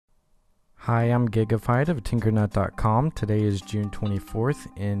Hi, I'm Gigafied of Tinkernut.com. Today is June 24th,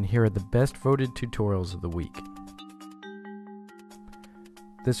 and here are the best voted tutorials of the week.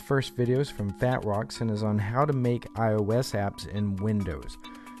 This first video is from Fat Rocks and is on how to make iOS apps in Windows.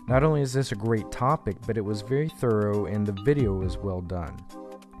 Not only is this a great topic, but it was very thorough and the video was well done.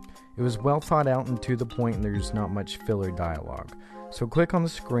 It was well thought out and to the point, and there's not much filler dialogue. So click on the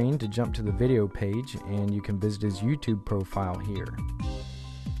screen to jump to the video page, and you can visit his YouTube profile here.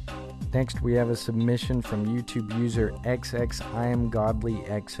 Next, we have a submission from YouTube user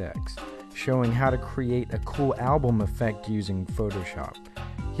XXIamGodlyXX showing how to create a cool album effect using Photoshop.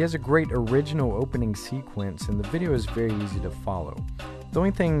 He has a great original opening sequence, and the video is very easy to follow. The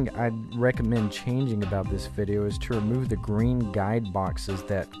only thing I'd recommend changing about this video is to remove the green guide boxes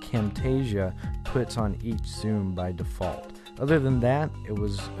that Camtasia puts on each zoom by default. Other than that, it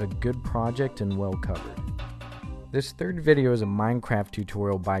was a good project and well covered. This third video is a Minecraft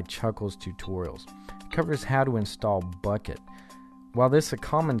tutorial by Chuckles Tutorials. It covers how to install Bukkit. While this is a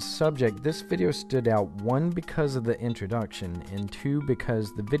common subject, this video stood out, one because of the introduction, and two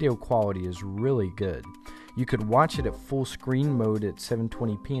because the video quality is really good. You could watch it at full screen mode at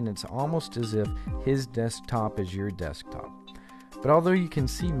 720p, and it's almost as if his desktop is your desktop. But although you can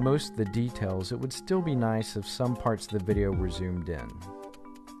see most of the details, it would still be nice if some parts of the video were zoomed in.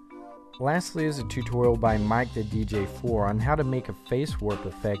 Lastly is a tutorial by Mike the DJ4 on how to make a face warp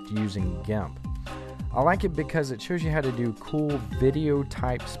effect using Gimp. I like it because it shows you how to do cool video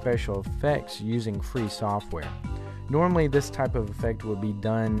type special effects using free software. Normally this type of effect would be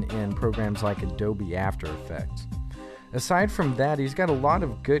done in programs like Adobe After Effects. Aside from that, he's got a lot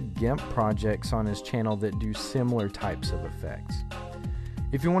of good Gimp projects on his channel that do similar types of effects.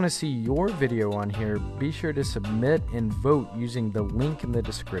 If you want to see your video on here, be sure to submit and vote using the link in the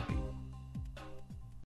description.